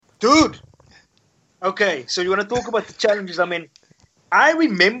Dude. Okay, so you want to talk about the challenges? I mean, I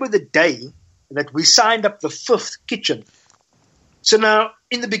remember the day that we signed up the 5th kitchen. So now,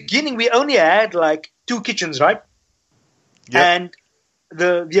 in the beginning, we only had like 2 kitchens, right? Yep. And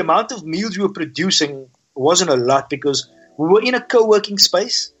the amount of meals we were producing wasn't a lot because we were in a co-working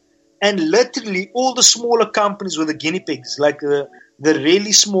space, and literally all the smaller companies were the guinea pigs, like the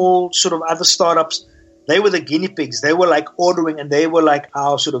really small sort of other startups. They were the guinea pigs. They were like ordering, and they were like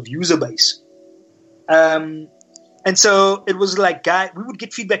our sort of user base. And so it was like, we would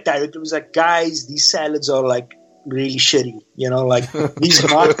get feedback direct. It was like, guys, these salads are like really shitty. Like these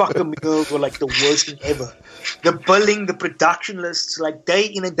motherfucker meals were like the worst thing ever. The billing, the production lists, like day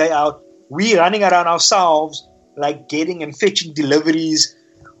in and day out, we running around ourselves, like getting and fetching deliveries,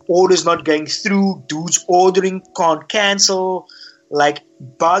 orders not going through, dudes ordering, can't cancel, like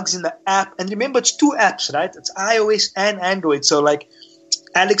bugs in the app. And remember, it's 2 apps, right? It's iOS and Android. So like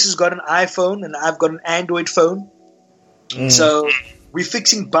Alex has got an iPhone and I've got an Android phone. So we're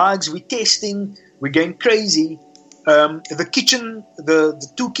fixing bugs, we're testing, we're going crazy. The kitchen, the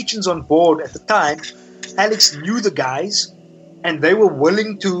 2 kitchens on board at the time, Alex knew the guys, and they were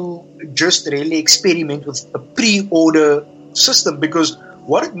willing to just really experiment with a pre-order system, because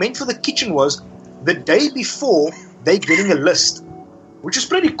what it meant for the kitchen was the day before they're getting a list, which is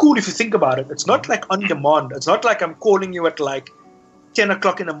pretty cool if you think about it. It's not like on demand. It's not like I'm calling you at like 10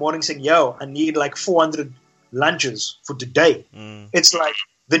 o'clock in the morning saying, yo, I need like 400 lunches for today. It's like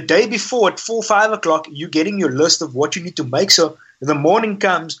the day before at 4, 5 o'clock, you're getting your list of what you need to make. So the morning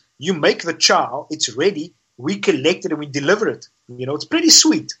comes, you make the chow, it's ready, we collect it and we deliver it. It's pretty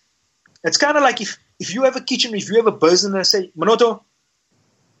sweet. It's kind of like if you have a kitchen, if you have a business, and I say, Manoto,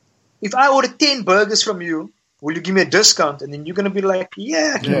 if I order 10 burgers from you, will you give me a discount? And then you're going to be like,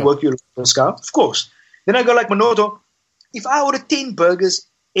 yeah, I can work your discount. Of course. Then I go like, Manoto, if I order 10 burgers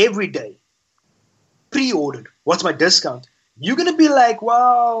every day, pre-ordered, what's my discount? You're going to be like,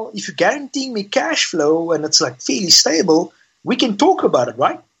 well, if you're guaranteeing me cash flow and it's like fairly stable, we can talk about it,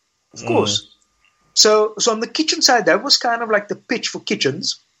 right? Of course. So on the kitchen side, that was kind of like the pitch for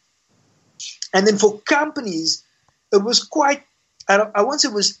kitchens. And then for companies, it was quite, I won't say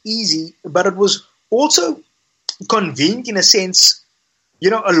it was easy, but it was also convenient in a sense.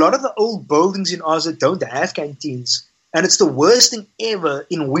 A lot of the old buildings in Oz don't have canteens. And it's the worst thing ever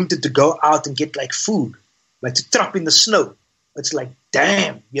in winter to go out and get like food, like to trap in the snow. It's like,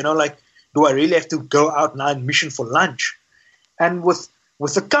 damn, like, do I really have to go out now and mission for lunch? And with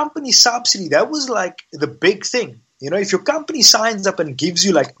the company subsidy, that was like the big thing. If your company signs up and gives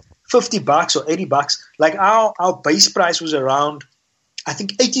you like $50 or $80, like our base price was around, I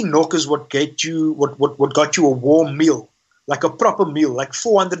think 80 NOK is what got you a warm meal, like a proper meal, like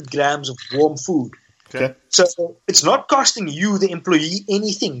 400 grams of warm food. Okay. So it's not costing you, the employee,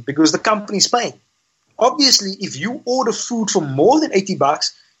 anything because the company's paying. Obviously, if you order food for more than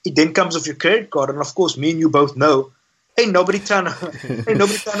 $80, it then comes off your credit card. And of course, me and you both know, ain't nobody trying to order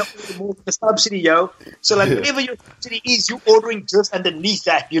more than the subsidy, yo. So like whatever your subsidy is, you're ordering just underneath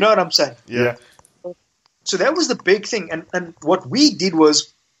that. You know what I'm saying? Yeah. So that was the big thing. And what we did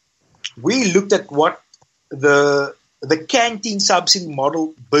was we looked at what the canteen subsidy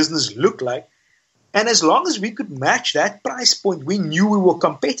model business looked like. And as long as we could match that price point, we knew we were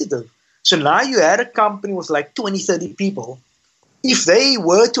competitive. So now you had a company with like 20, 30 people. If they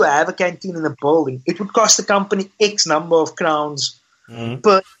were to have a canteen in a building, it would cost the company X number of crowns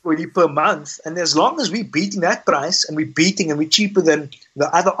per month. And as long as we're beating that price and we're cheaper than the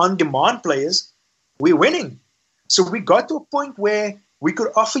other on-demand players, we're winning. So we got to a point where we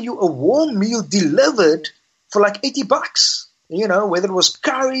could offer you a warm meal delivered for like $80. Whether it was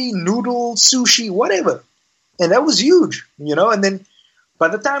curry, noodles, sushi, whatever. And that was huge, And then by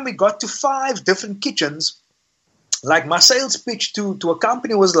the time we got to 5 different kitchens, like my sales pitch to a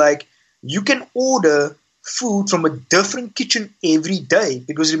company was like, you can order food from a different kitchen every day.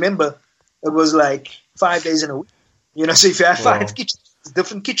 Because remember, it was like 5 days in a week. So if you have 5 kitchens, it's a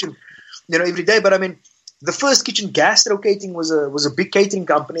different kitchen, every day. But I mean, the first kitchen, Gastro Catering, was a big catering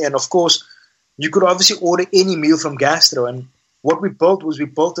company. And of course, you could obviously order any meal from Gastro. And what we built was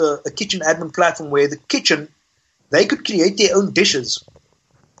a kitchen admin platform where the kitchen, they could create their own dishes.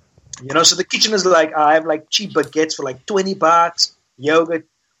 So the kitchen is like, I have like cheap baguettes for like $20, yogurt,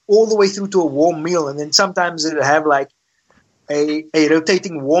 all the way through to a warm meal. And then sometimes it'll have like a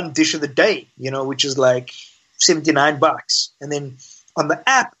rotating warm dish of the day, which is like $79. And then on the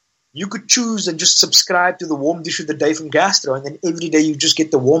app, you could choose and just subscribe to the warm dish of the day from Gastro. And then every day you just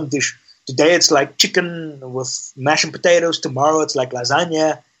get the warm dish. Today it's like chicken with mashed potatoes. Tomorrow it's like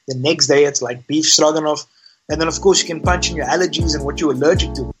lasagna. The next day it's like beef stroganoff. And then, of course, you can punch in your allergies and what you're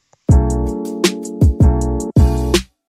allergic to.